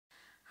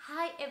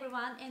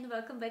everyone and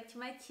welcome back to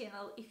my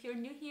channel. If you're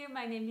new here,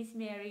 my name is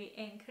Mary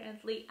and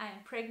currently I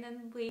am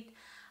pregnant with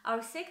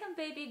our second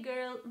baby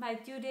girl. My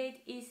due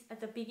date is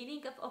at the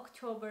beginning of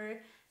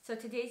October, so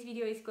today's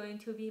video is going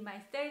to be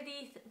my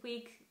 30th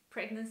week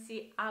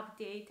pregnancy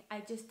update.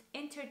 I just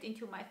entered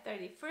into my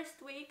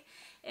 31st week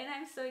and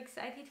I'm so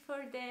excited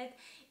for that.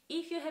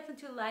 If you happen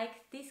to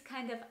like this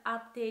kind of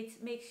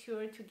updates, make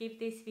sure to give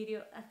this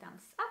video a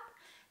thumbs up.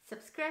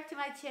 Subscribe to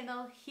my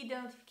channel, hit the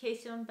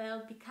notification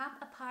bell, become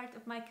a part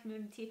of my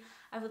community.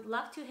 I would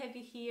love to have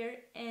you here.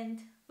 And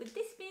with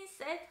this being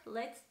said,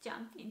 let's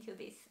jump into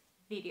this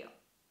video.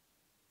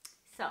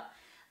 So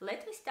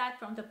let me start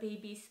from the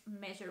baby's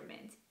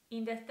measurement.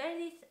 In the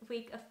 30th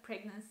week of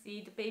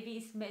pregnancy, the baby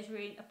is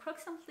measuring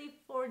approximately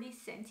 40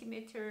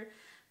 centimeters,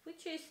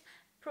 which is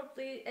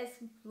probably as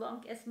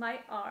long as my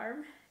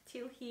arm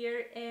till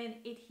here, and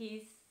it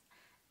is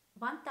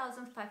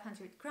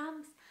 1,500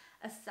 grams,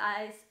 a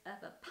size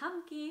of a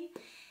pumpkin.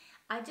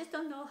 I just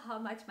don't know how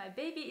much my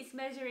baby is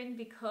measuring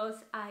because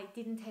I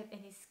didn't have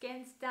any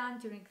scans done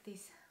during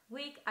this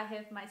week. I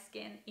have my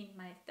scan in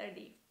my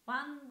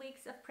 31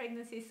 weeks of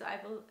pregnancy, so I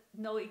will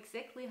know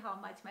exactly how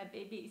much my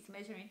baby is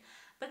measuring.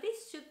 But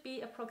this should be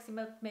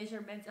approximate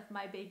measurements of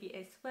my baby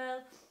as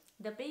well.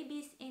 The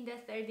babies in the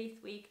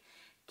 30th week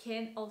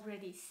can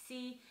already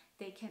see,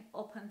 they can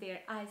open their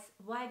eyes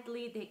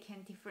widely, they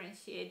can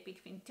differentiate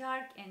between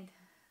dark and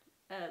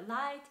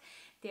light.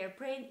 Their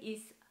brain is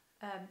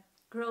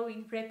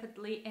growing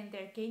rapidly and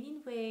they're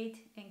gaining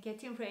weight and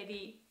getting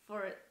ready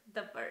for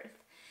the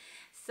birth.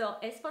 So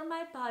as for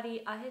my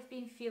body, I have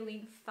been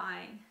feeling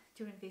fine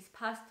during this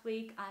past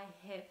week. I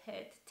have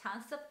had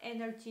tons of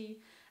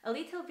energy, a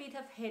little bit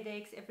of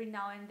headaches every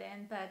now and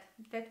then, but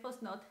that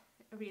was not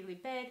really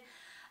bad.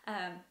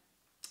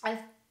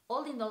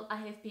 All in all, I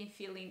have been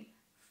feeling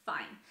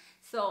fine.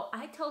 So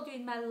I told you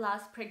in my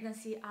last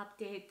pregnancy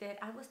update that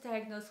I was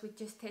diagnosed with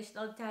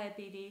gestational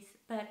diabetes,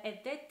 but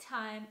at that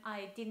time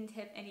I didn't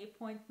have any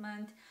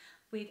appointment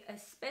with a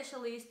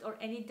specialist or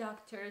any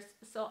doctors,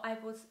 so I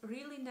was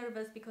really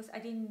nervous because I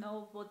didn't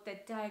know what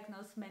that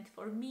diagnosis meant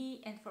for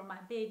me and for my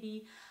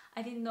baby.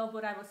 I didn't know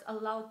what I was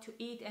allowed to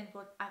eat and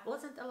what I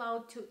wasn't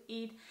allowed to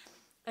eat.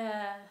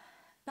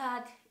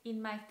 But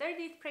in my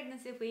 30th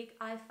pregnancy week,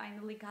 I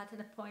finally got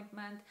an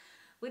appointment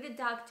with a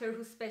doctor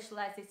who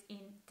specializes in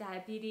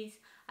diabetes.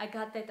 I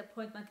got that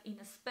appointment in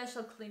a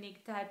special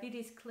clinic,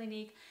 diabetes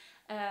clinic.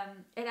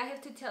 And I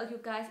have to tell you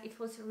guys, it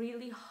was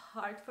really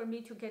hard for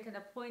me to get an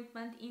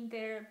appointment in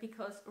there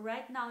because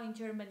right now in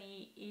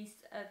Germany is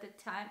the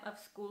time of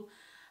school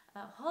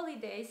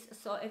holidays.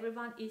 So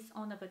everyone is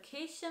on a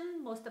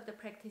vacation. Most of the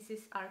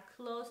practices are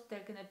closed.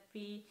 They're gonna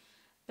be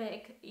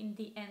back in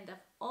the end of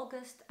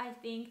August, I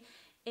think.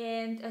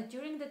 And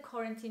during the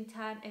quarantine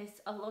time, as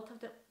a lot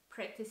of the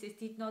practices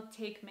did not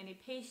take many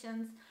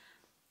patients.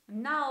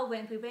 Now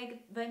when we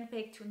went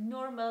back to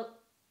normal,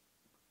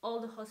 all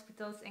the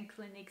hospitals and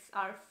clinics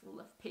are full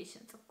of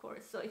patients, of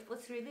course. So it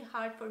was really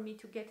hard for me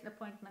to get an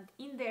appointment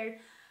in there.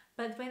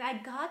 But when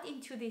I got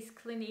into this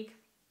clinic,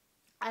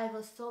 I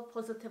was so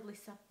positively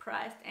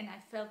surprised and I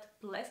felt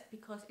blessed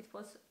because it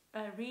was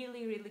a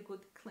really, really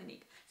good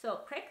clinic. So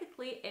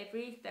practically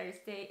every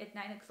Thursday at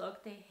 9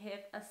 o'clock, they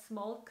have a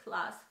small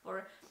class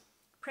for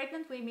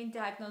pregnant women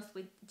diagnosed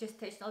with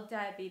gestational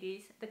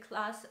diabetes. The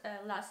class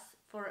lasts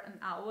for an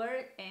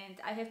hour and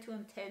I have to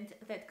attend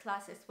that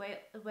class as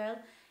well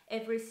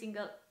every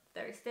single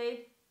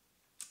Thursday.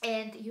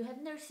 And you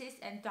have nurses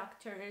and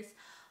doctors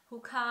who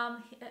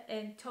come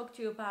and talk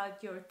to you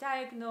about your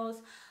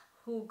diagnosis,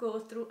 who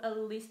go through a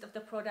list of the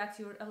products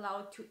you're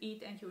allowed to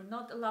eat and you're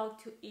not allowed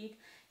to eat.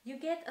 You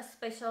get a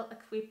special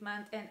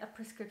equipment and a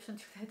prescription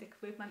to that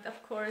equipment,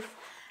 of course,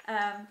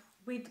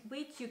 with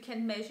which you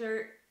can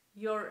measure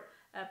your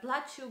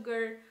blood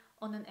sugar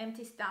on an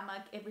empty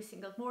stomach every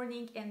single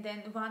morning and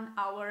then 1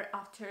 hour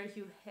after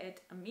you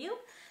had a meal.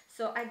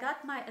 So I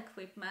got my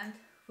equipment,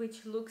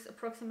 which looks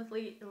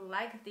approximately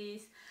like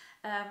this.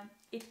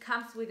 It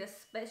comes with a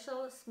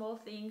special small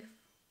thing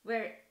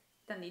where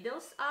the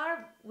needles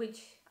are, which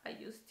I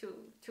use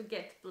to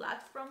get blood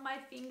from my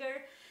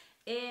finger,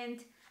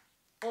 and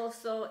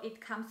also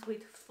it comes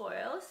with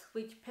foils,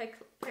 which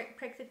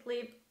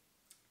practically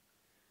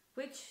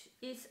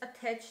is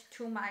attached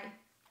to my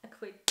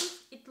equipment.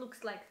 It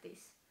looks like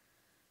this.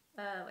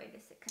 Wait a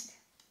second.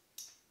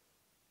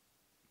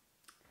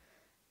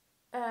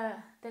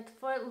 That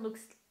foil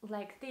looks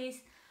like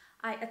this.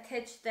 I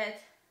attach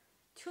that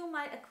to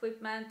my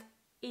equipment.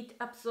 It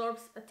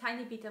absorbs a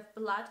tiny bit of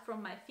blood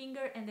from my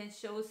finger and then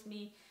shows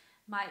me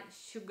my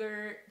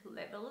sugar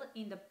level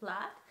in the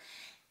blood.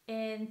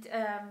 And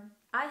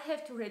I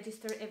have to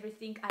register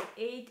everything I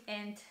ate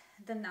and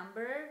the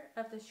number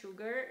of the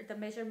sugar, the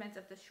measurements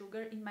of the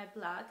sugar in my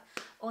blood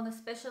on a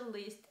special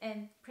list,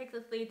 and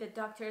practically the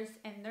doctors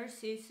and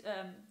nurses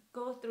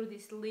go through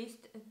this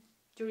list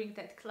during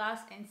that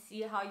class and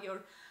see how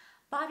your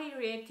body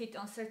reacted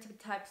on certain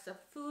types of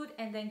food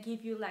and then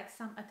give you like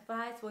some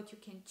advice what you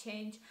can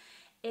change.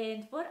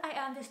 And what I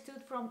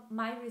understood from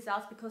my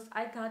results, because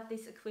I got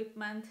this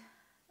equipment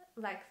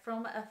like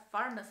from a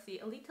pharmacy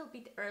a little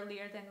bit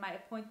earlier than my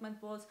appointment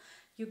was.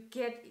 You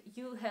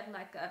have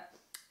like a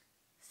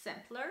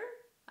sampler,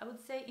 I would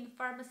say, in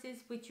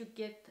pharmacies, which you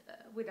get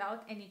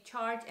without any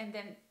charge, and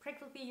then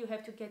practically you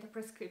have to get a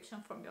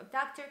prescription from your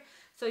doctor,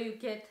 so you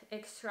get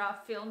extra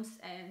films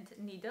and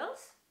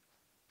needles.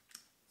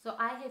 So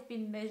I have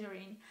been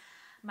measuring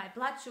my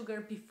blood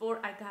sugar before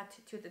I got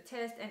to the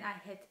test, and I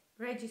had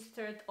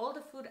registered all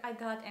the food I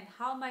got and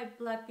how my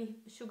blood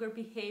sugar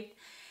behaved.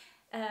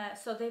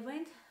 So they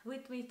went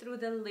with me through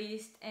the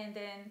list, and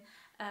then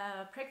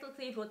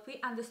practically what we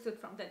understood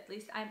from that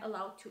list, I'm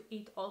allowed to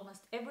eat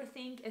almost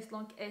everything as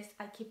long as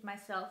I keep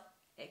myself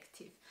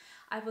active.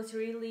 I was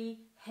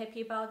really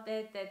happy about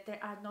that there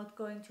are not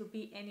going to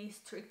be any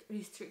strict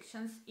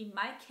restrictions. In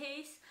my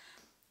case,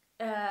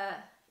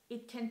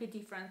 it can be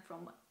different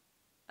from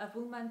a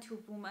woman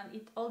to woman.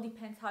 It all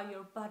depends how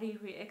your body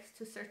reacts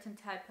to certain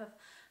type of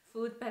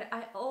food, but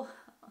I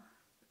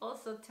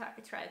also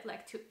tried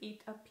like to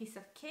eat a piece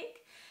of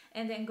cake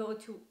and then go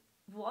to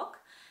walk,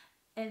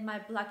 and my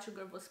blood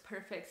sugar was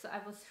perfect. So I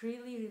was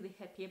really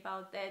happy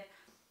about that.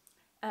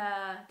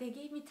 They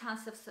gave me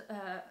tons of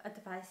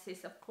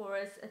advices, of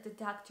course. The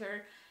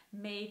doctor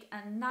made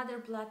another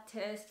blood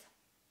test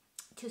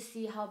to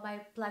see how my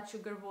blood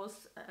sugar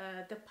was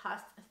the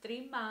past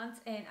 3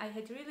 months, and I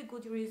had really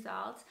good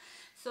results.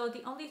 So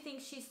the only thing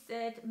she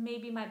said,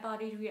 maybe my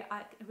body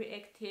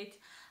reacted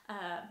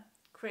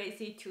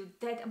crazy to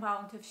that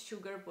amount of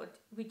sugar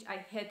which I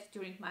had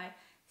during my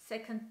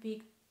second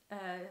big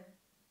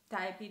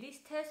diabetes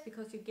test,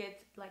 because you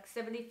get like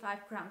 75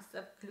 grams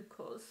of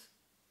glucose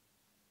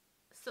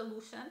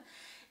solution,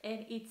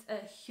 and it's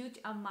a huge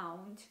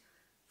amount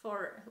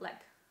for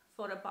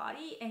the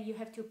body, and you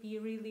have to be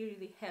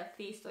really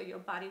healthy so your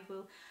body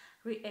will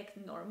react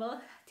normal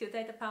to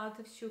that amount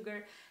of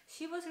sugar.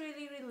 She was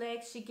really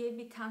relaxed. She gave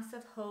me tons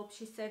of hope.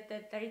 She said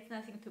that there is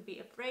nothing to be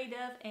afraid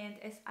of, and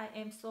as I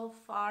am so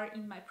far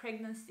in my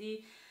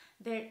pregnancy,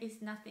 there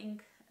is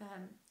nothing,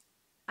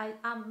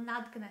 I'm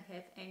not gonna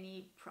have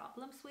any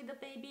problems with the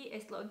baby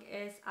as long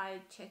as I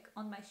check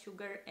on my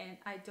sugar and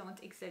I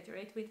don't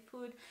exaggerate with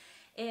food.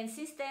 And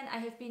since then I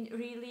have been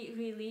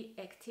really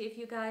active,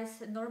 you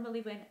guys.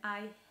 Normally when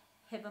I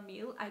have a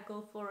meal, I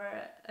go for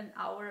an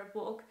hour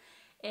walk,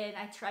 and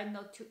I try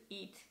not to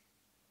eat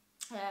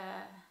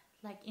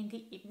like in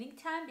the evening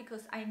time,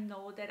 because I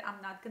know that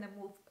I'm not gonna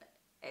move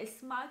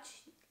as much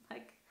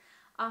like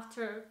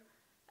after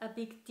a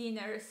big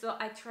dinner. So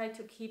I try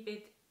to keep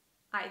it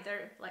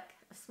either like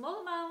a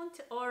small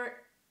amount,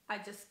 or I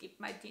just skip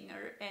my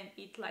dinner and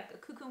eat like a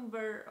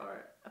cucumber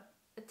or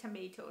a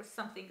tomato or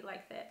something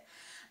like that.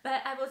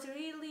 But I was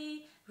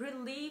really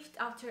relieved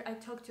after I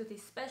talked to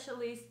this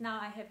specialist. Now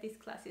I have these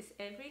classes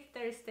every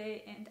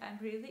Thursday, and I'm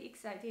really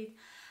excited.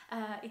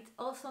 It's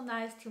also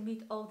nice to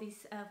meet all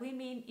these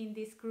women in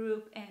this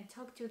group and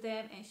talk to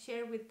them and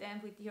share with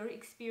them with your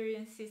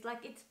experiences.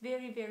 Like, it's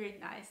very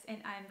nice,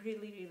 and I'm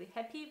really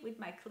happy with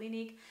my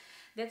clinic.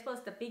 That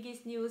was the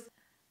biggest news.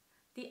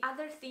 The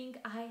other thing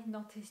I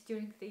noticed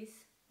during this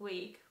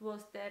week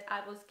was that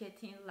I was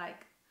getting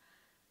like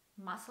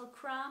muscle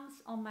cramps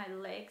on my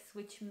legs,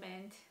 which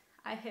meant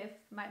I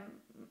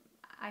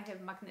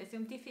have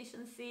magnesium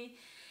deficiency,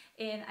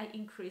 and I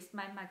increased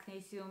my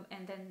magnesium,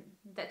 and then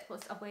that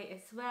was away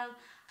as well.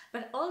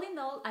 But all in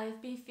all,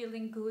 I've been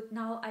feeling good.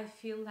 Now I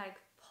feel like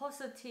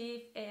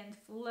positive and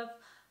full of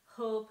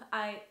hope.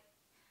 I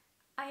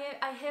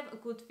have a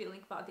good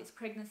feeling about this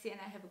pregnancy, and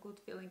I have a good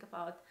feeling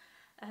about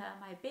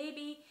my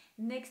baby.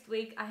 Next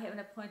week I have an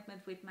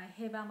appointment with my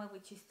Hebamme,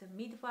 which is the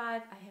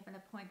midwife. I have an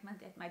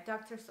appointment at my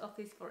doctor's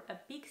office for a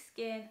big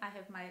scan. I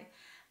have my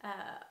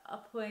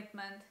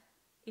appointment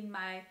in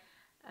my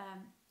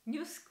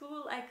new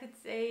school, I could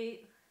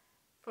say,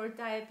 for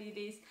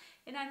diabetes,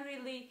 and I'm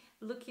really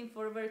looking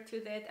forward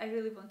to that. I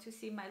really want to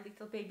see my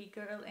little baby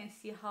girl and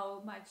see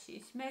how much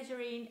she's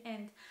measuring,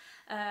 and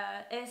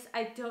as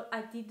I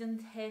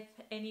didn't have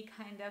any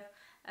kind of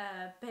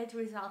bad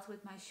results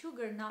with my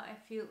sugar, now I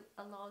feel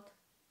a lot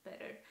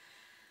better.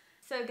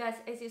 So guys,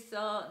 as you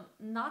saw,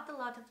 not a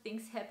lot of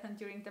things happened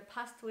during the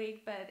past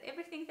week, but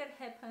everything that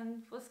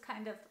happened was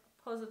kind of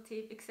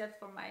positive, except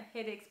for my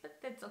headaches, but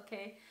that's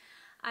okay,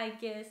 I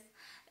guess.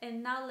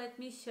 And now let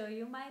me show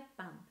you my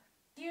bump.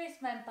 Here is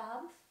my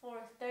bump for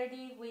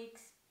 30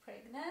 weeks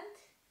pregnant.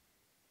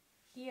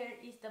 Here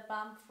is the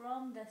bump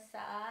from the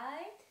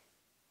side.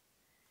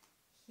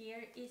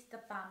 Here is the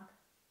bump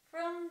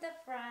from the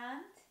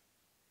front.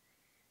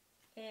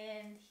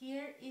 And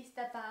here is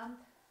the bump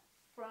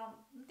from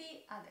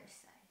the other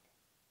side.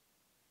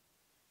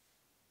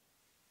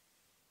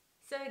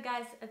 So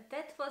guys,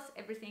 that was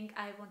everything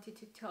I wanted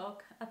to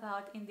talk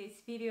about in this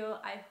video.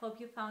 I hope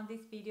you found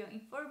this video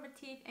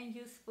informative and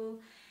useful.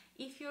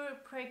 If you're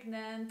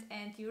pregnant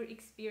and you're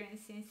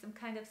experiencing some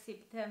kind of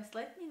symptoms,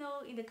 let me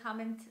know in the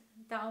comment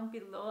down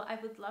below. I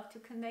would love to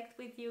connect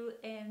with you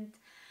and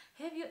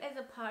have you as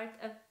a part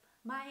of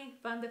my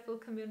wonderful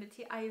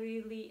community. I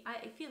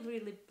feel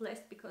really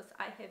blessed because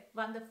I have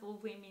wonderful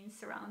women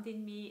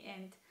surrounding me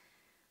and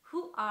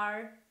who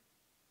are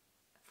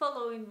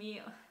following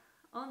me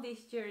on this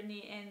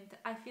journey, and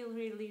I feel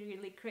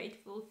really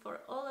grateful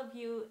for all of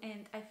you,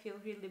 and I feel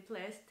really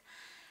blessed.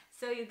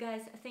 So you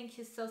guys, thank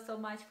you so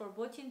much for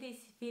watching this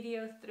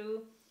video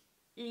through.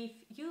 If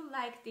you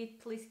liked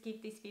it, please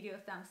give this video a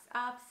thumbs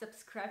up,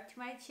 subscribe to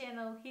my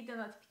channel, hit the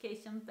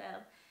notification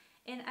bell,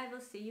 and I will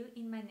see you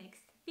in my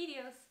next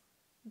videos.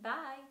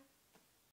 Bye!